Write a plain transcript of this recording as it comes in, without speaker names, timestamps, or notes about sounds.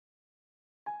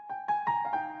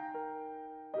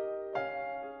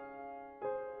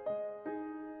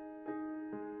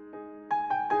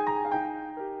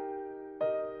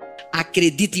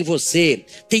acredita em você,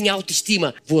 tenha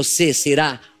autoestima, você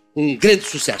será um grande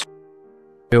sucesso.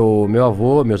 Meu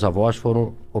avô, meus avós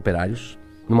foram operários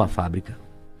numa fábrica.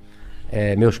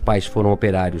 Meus pais foram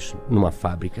operários numa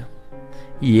fábrica.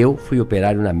 E eu fui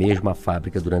operário na mesma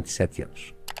fábrica durante 7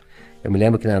 anos. Eu me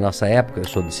lembro que na nossa época,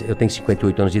 eu tenho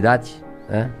 58 anos de idade,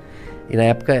 né? E na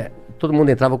época todo mundo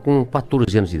entrava com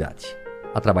 14 anos de idade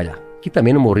a trabalhar, que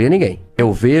também não morria ninguém.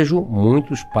 Eu vejo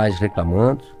muitos pais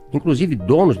reclamando, inclusive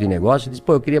donos de negócio, dizem,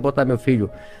 pô, eu queria botar meu filho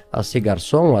a ser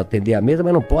garçom, a atender a mesa,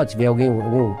 mas não pode, se vier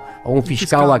algum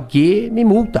fiscal aqui, me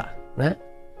multa, né?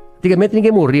 Antigamente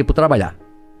ninguém morria por trabalhar,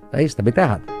 isso também tá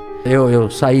errado. Eu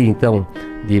saí então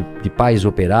de pais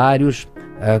operários,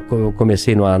 eu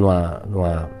comecei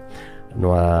numa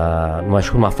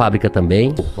fábrica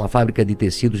também, uma fábrica de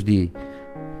tecidos de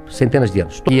centenas de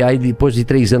anos. E aí depois de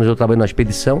 3 anos eu trabalhei numa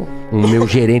expedição, o meu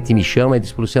gerente me chama e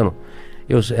disse, Luciano,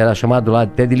 eu era chamado lá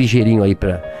até de ligeirinho aí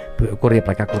para correr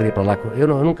para cá, correr para lá. Eu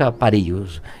nunca parei,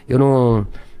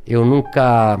 eu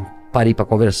nunca parei para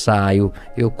conversar, eu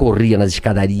corria nas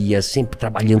escadarias, sempre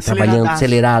trabalhando,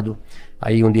 acelerado.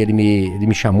 Aí um dia ele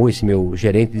me chamou, esse meu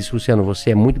gerente, e disse, Luciano,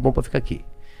 você é muito bom para ficar aqui.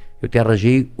 Eu te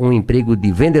arranjei um emprego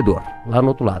de vendedor, lá no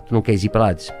outro lado. Tu não queres ir para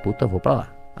lá? Eu disse, puta, vou para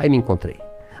lá. Aí me encontrei.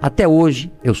 Até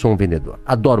hoje eu sou um vendedor.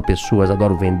 Adoro pessoas,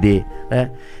 adoro vender,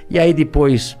 né? E aí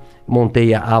depois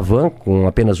montei a van com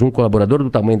apenas um colaborador do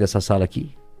tamanho dessa sala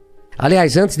aqui.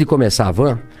 Aliás, antes de começar a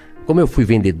van, como eu fui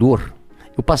vendedor,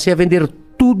 eu passei a vender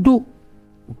tudo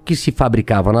que se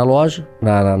fabricava na loja,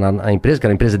 na empresa, que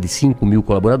era uma empresa de 5.000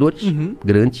 colaboradores,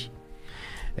 grande.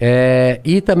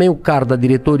 E também o carro da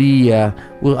diretoria,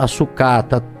 a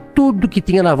sucata, tudo que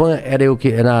tinha na van, era eu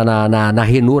que na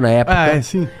Renault na época,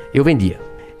 eu vendia.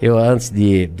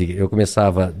 Eu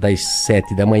começava das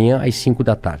 7 da manhã às 5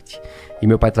 da tarde. E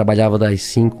meu pai trabalhava das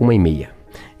 5, 1h30.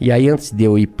 E aí antes de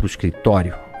eu ir para o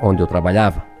escritório onde eu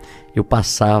trabalhava, eu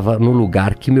passava no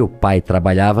lugar que meu pai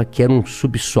trabalhava, que era um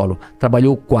subsolo.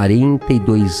 Trabalhou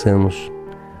 42 anos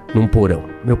num porão,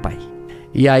 meu pai.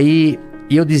 E aí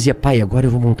eu dizia, pai, agora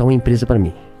eu vou montar uma empresa para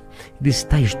mim. Ele disse,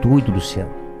 estás doido,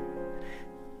 Luciano?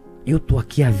 Eu tô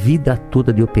aqui a vida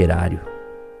toda de operário.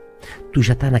 Tu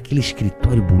já tá naquele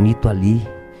escritório bonito ali.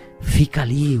 Fica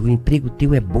ali, o emprego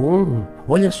teu é bom.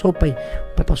 Olha só, pai,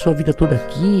 o pai passou a vida toda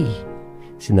aqui.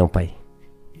 Eu disse, não, pai,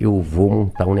 eu vou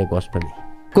montar um negócio para mim.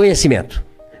 Conhecimento.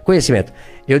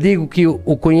 Eu digo que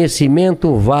o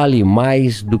conhecimento vale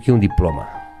mais do que um diploma.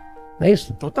 Não é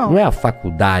isso? Total. Não é a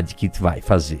faculdade que tu vai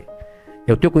fazer.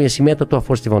 É o teu conhecimento, a tua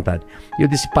força de vontade. E eu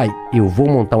disse, pai, eu vou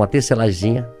montar uma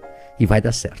tecelaginha e vai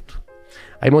dar certo.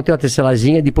 Aí montei uma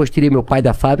tecelaginha, depois tirei meu pai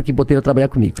da fábrica e botei ele a trabalhar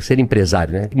comigo, ser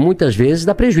empresário, né? Muitas vezes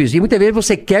dá prejuízo. E muitas vezes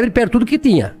você quebra e perde tudo que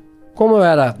tinha. Como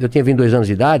eu tinha 22 anos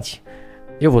de idade,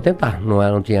 eu vou tentar.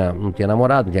 Não tinha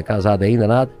namorado, não tinha casado ainda,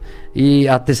 nada. E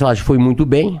a tecelagem foi muito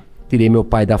bem. Tirei meu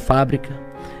pai da fábrica.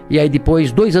 E aí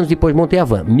depois, 2 anos depois, montei a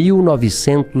van.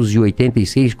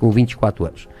 1986, com 24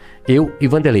 anos. Eu e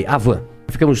Vanderlei, a van.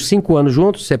 Ficamos 5 anos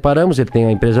juntos, separamos. Ele tem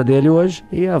a empresa dele hoje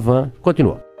e a van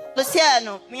continuou.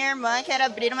 Luciano, minha irmã quer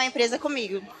abrir uma empresa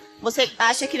comigo. Você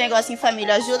acha que negócio em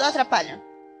família ajuda ou atrapalha?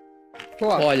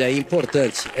 Olha, é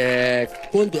importante.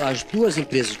 Quando as 2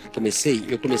 empresas que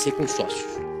eu comecei com sócios.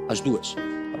 As 2.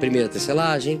 A primeira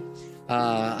tecelagem,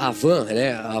 a van,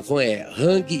 né? A van é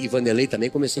Hang e Vanderlei também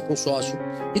comecei com sócio.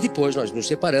 E depois nós nos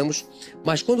separamos.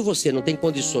 Mas quando você não tem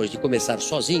condições de começar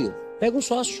sozinho, pega um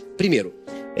sócio. Primeiro,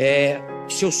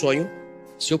 seu sonho,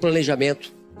 seu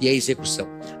planejamento e a execução.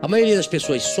 A maioria das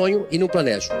pessoas sonham e não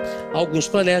planejam. Alguns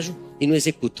planejam e não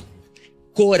executam.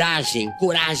 Coragem.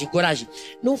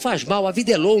 Não faz mal, a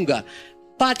vida é longa.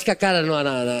 Bate com a cara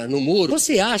no muro.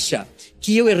 Você acha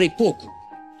que eu errei pouco?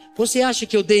 Você acha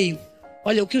que eu dei...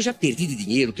 Olha, o que eu já perdi de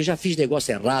dinheiro, o que eu já fiz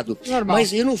negócio errado. Normal.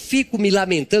 Mas eu não fico me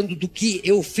lamentando do que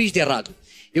eu fiz de errado.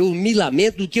 Eu me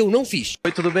lamento do que eu não fiz.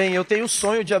 Oi, tudo bem? Eu tenho o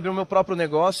sonho de abrir o meu próprio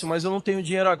negócio, mas eu não tenho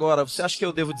dinheiro agora. Você acha que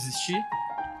eu devo desistir?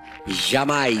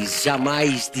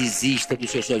 Jamais desista do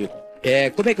seu sonho.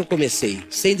 Como é que eu comecei?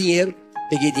 Sem dinheiro,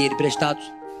 peguei dinheiro emprestado,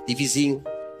 de vizinho,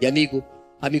 de amigo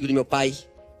do meu pai.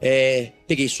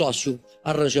 Peguei sócio,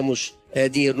 arranjamos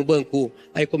dinheiro no banco,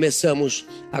 aí começamos.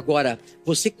 Agora,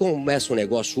 você começa um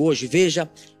negócio hoje, veja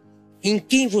em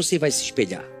quem você vai se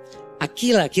espelhar.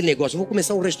 Aquele negócio, eu vou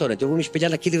começar um restaurante, eu vou me espelhar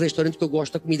naquele restaurante que eu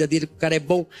gosto da comida dele, que o cara é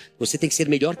bom, você tem que ser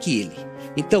melhor que ele.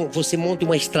 Então, você monta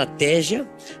uma estratégia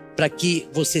para que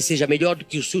você seja melhor do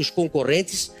que os seus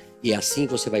concorrentes e assim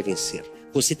você vai vencer.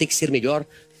 Você tem que ser melhor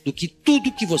do que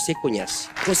tudo que você conhece.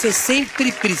 Você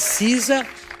sempre precisa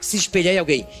se espelhar em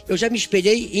alguém. Eu já me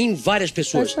espelhei em várias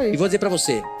pessoas e vou dizer para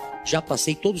você, já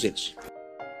passei todos eles.